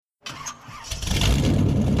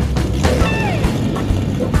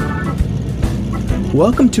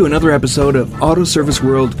Welcome to another episode of Auto Service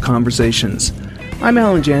World Conversations. I'm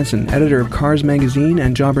Alan Jansen, editor of Cars Magazine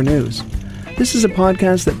and Jobber News. This is a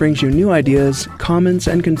podcast that brings you new ideas, comments,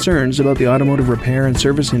 and concerns about the automotive repair and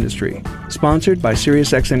service industry, sponsored by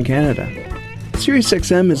SiriusXM Canada.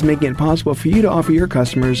 SiriusXM is making it possible for you to offer your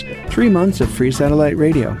customers 3 months of free satellite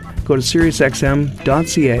radio. Go to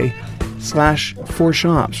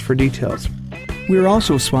SiriusXM.ca/4shops for details. We are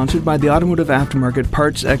also sponsored by the Automotive Aftermarket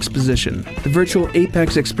Parts Exposition, the virtual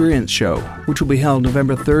Apex Experience Show, which will be held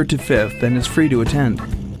November 3rd to 5th and is free to attend.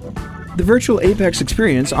 The virtual Apex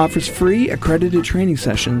Experience offers free accredited training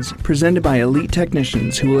sessions presented by elite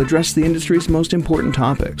technicians who will address the industry's most important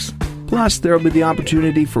topics. Plus, there will be the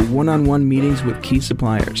opportunity for one-on-one meetings with key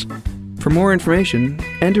suppliers. For more information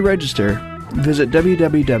and to register, visit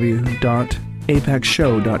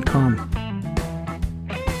www.apexshow.com.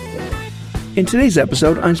 In today's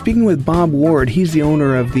episode, I'm speaking with Bob Ward. He's the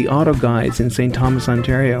owner of the Auto Guides in St. Thomas,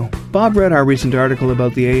 Ontario. Bob read our recent article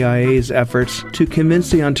about the AIA's efforts to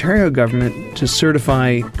convince the Ontario government to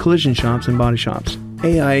certify collision shops and body shops.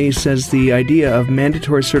 AIA says the idea of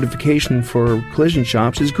mandatory certification for collision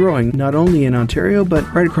shops is growing not only in Ontario but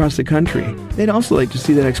right across the country. They'd also like to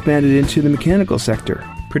see that expanded into the mechanical sector.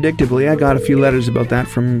 Predictably, I got a few letters about that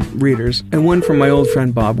from readers, and one from my old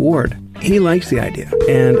friend Bob Ward. He likes the idea,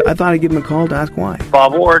 and I thought I'd give him a call to ask why.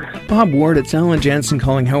 Bob Ward. Bob Ward, it's Alan Jansen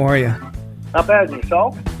calling. How are you? Not bad, and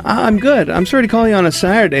yourself? I'm good. I'm sorry to call you on a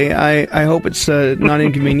Saturday. I hope it's not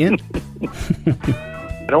inconvenient.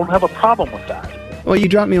 I don't have a problem with that. Well, you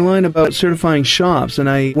dropped me a line about certifying shops, and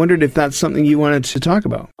I wondered if that's something you wanted to talk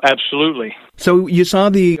about. Absolutely. So you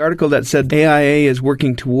saw the article that said AIA is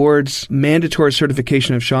working towards mandatory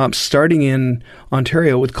certification of shops starting in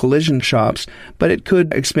Ontario with collision shops, but it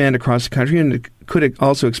could expand across the country, and it could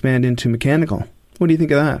also expand into mechanical. What do you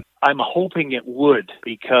think of that? I'm hoping it would,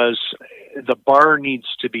 because the bar needs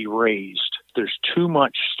to be raised. There's too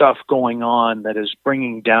much stuff going on that is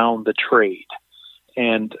bringing down the trade.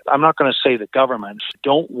 And I'm not going to say that governments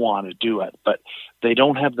don't want to do it, but they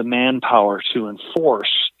don't have the manpower to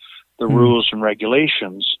enforce the rules and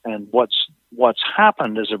regulations. And what's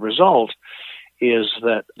happened as a result is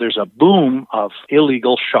that there's a boom of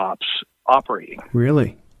illegal shops operating.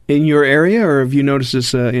 Really? In your area, or have you noticed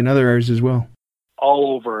this in other areas as well?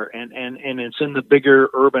 All over, and it's in the bigger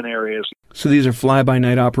urban areas. So these are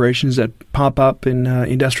fly-by-night operations that pop up in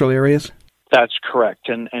industrial areas? That's correct,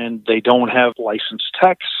 and they don't have licensed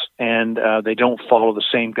techs, and they don't follow the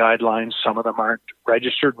same guidelines. Some of them aren't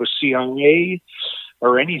registered with CIA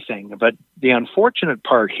or anything. But the unfortunate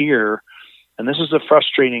part here, and this is the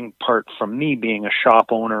frustrating part from me being a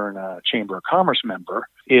shop owner and a Chamber of Commerce member,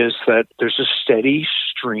 is that there's a steady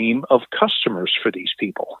stream of customers for these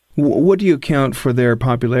people. What do you account for their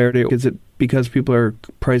popularity? Is it because people are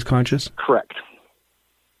price conscious? Correct.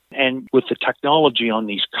 And with the technology on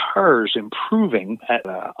these cars improving at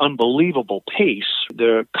an unbelievable pace,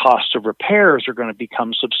 the cost of repairs are going to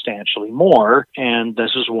become substantially more, and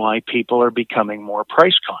this is why people are becoming more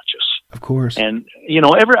price conscious. Of course. And,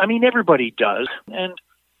 everybody does, and,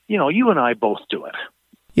 you and I both do it.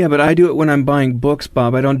 Yeah, but I do it when I'm buying books,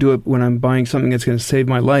 Bob. I don't do it when I'm buying something that's going to save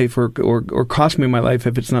my life or cost me my life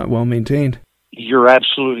if it's not well maintained. You're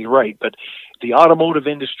absolutely right, but the automotive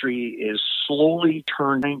industry is slowly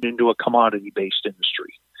turning into a commodity-based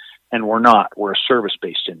industry, and we're not. We're a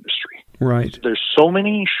service-based industry. Right. There's so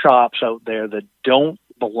many shops out there that don't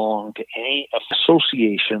belong to any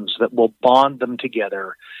associations that will bond them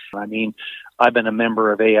together. I mean, I've been a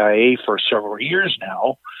member of AIA for several years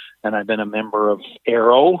now, and I've been a member of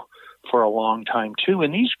Aero for a long time too,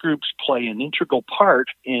 and these groups play an integral part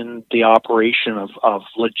in the operation of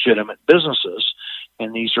legitimate businesses.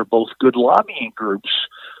 And these are both good lobbying groups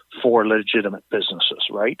for legitimate businesses,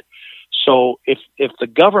 right? So if the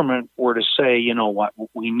government were to say, you know what,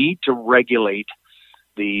 we need to regulate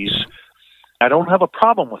these, I don't have a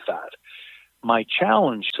problem with that. My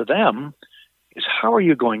challenge to them is, how are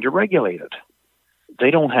you going to regulate it? They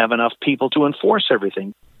don't have enough people to enforce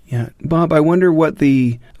everything. Yeah. Bob, I wonder what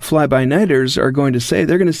the fly-by-nighters are going to say.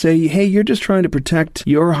 They're going to say, hey, you're just trying to protect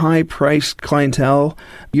your high-priced clientele.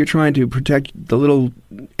 You're trying to protect the little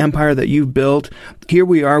empire that you've built. Here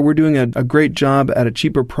we are. We're doing a great job at a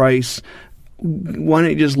cheaper price. Why don't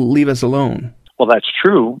you just leave us alone? Well, that's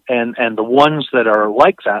true. And the ones that are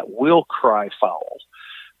like that will cry foul.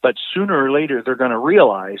 But sooner or later, they're going to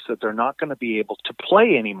realize that they're not going to be able to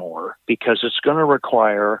play anymore, because it's going to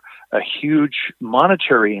require a huge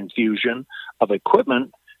monetary infusion of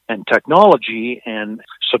equipment and technology and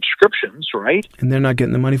subscriptions, right? And they're not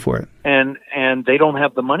getting the money for it. And they don't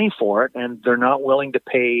have the money for it, and they're not willing to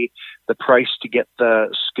pay the price to get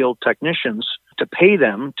the skilled technicians to pay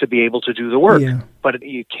them to be able to do the work. Yeah. But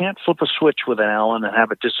you can't flip a switch with an Allen and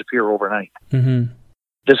have it disappear overnight. Mm-hmm.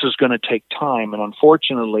 This is going to take time, and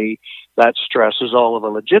unfortunately, that stresses all of the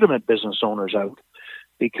legitimate business owners out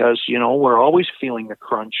because, we're always feeling the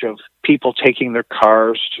crunch of people taking their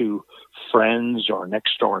cars to friends or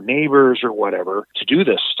next door neighbors or whatever to do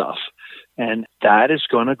this stuff. And that is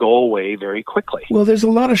going to go away very quickly. Well, there's a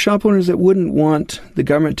lot of shop owners that wouldn't want the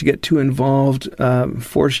government to get too involved,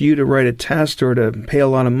 force you to write a test or to pay a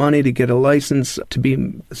lot of money to get a license to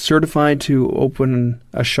be certified to open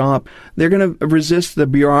a shop. They're going to resist the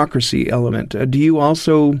bureaucracy element. Do you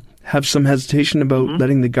also have some hesitation about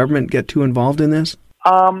letting the government get too involved in this?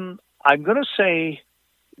 I'm going to say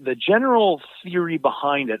the general theory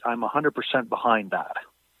behind it, I'm 100% behind that,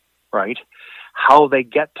 right? How they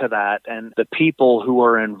get to that and the people who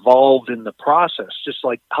are involved in the process, just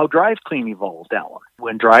like how DriveClean evolved, Alan.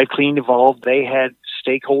 When DriveClean evolved, they had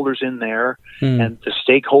stakeholders in there, and the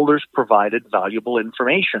stakeholders provided valuable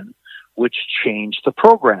information, which changed the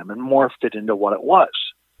program and morphed it into what it was.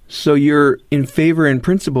 So you're in favor in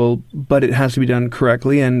principle, but it has to be done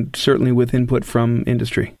correctly and certainly with input from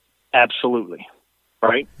industry. Absolutely.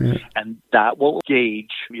 Right? Yeah. And that will gauge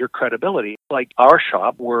your credibility. Like our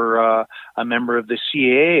shop, we're a member of the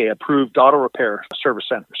CAA approved auto repair service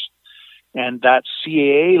centers. And that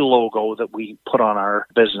CAA logo that we put on our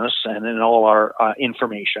business and in all our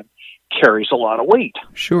information carries a lot of weight.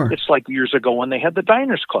 Sure. It's like years ago when they had the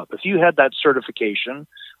Diners Club. If you had that certification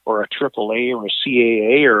or a AAA or a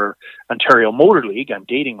CAA or Ontario Motor League, I'm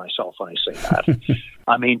dating myself when I say that.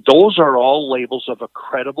 I mean, those are all labels of a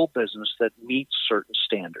credible business that meets certain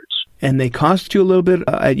standards. And they cost you a little bit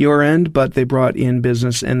at your end, but they brought in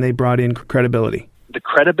business and they brought in credibility. The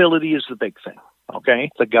credibility is the big thing, okay?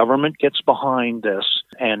 The government gets behind this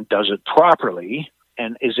and does it properly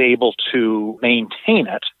and is able to maintain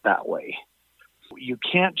it that way. You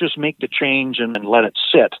can't just make the change and then let it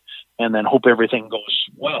sit and then hope everything goes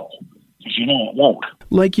well, because it won't.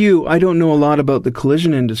 Like you, I don't know a lot about the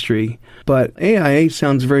collision industry, but AIA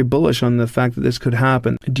sounds very bullish on the fact that this could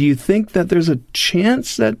happen. Do you think that there's a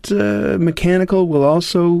chance that mechanical will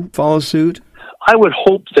also follow suit? I would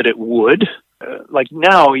hope that it would. Like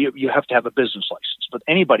now, you have to have a business license, but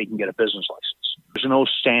anybody can get a business license. There's no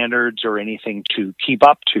standards or anything to keep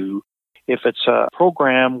up to. If it's a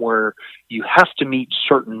program where you have to meet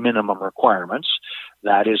certain minimum requirements,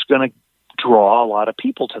 that is going to draw a lot of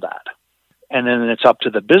people to that. And then it's up to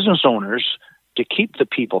the business owners to keep the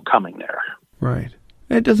people coming there. Right.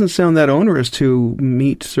 It doesn't sound that onerous to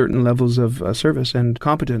meet certain levels of service and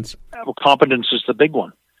competence. Well, competence is the big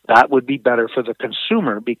one. That would be better for the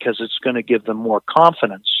consumer because it's going to give them more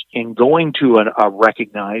confidence in going to a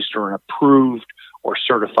recognized or an approved or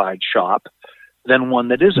certified shop than one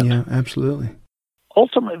that isn't. Yeah, absolutely.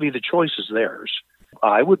 Ultimately, the choice is theirs.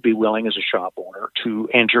 I would be willing as a shop owner to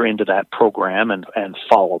enter into that program and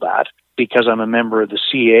follow that because I'm a member of the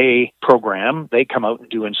CAA program. They come out and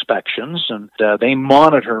do inspections and they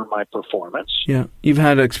monitor my performance. Yeah, you've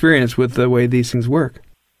had experience with the way these things work.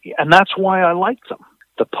 And that's why I like them.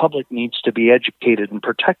 The public needs to be educated and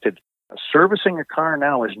protected. Servicing a car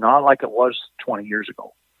now is not like it was 20 years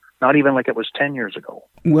ago. Not even like it was 10 years ago.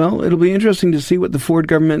 Well, it'll be interesting to see what the Ford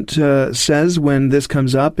government says when this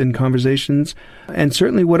comes up in conversations, and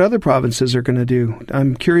certainly what other provinces are going to do.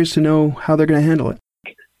 I'm curious to know how they're going to handle it.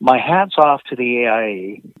 My hat's off to the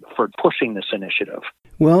AIA for pushing this initiative.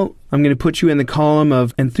 Well, I'm going to put you in the column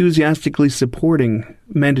of enthusiastically supporting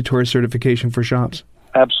mandatory certification for shops.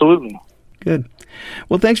 Absolutely. Good.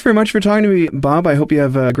 Well, thanks very much for talking to me, Bob. I hope you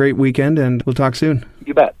have a great weekend, and we'll talk soon.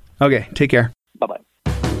 You bet. Okay, take care. Bye-bye.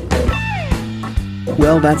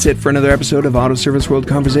 Well, that's it for another episode of Auto Service World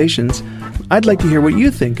Conversations. I'd like to hear what you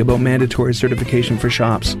think about mandatory certification for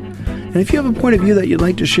shops. And if you have a point of view that you'd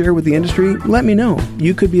like to share with the industry, let me know.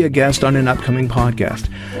 You could be a guest on an upcoming podcast.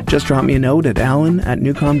 Just drop me a note at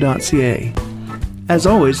alan@newcom.ca. As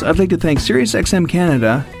always, I'd like to thank SiriusXM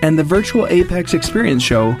Canada and the Virtual Apex Experience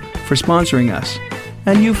Show for sponsoring us.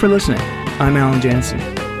 And you for listening. I'm Alan Jansen.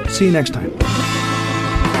 See you next time.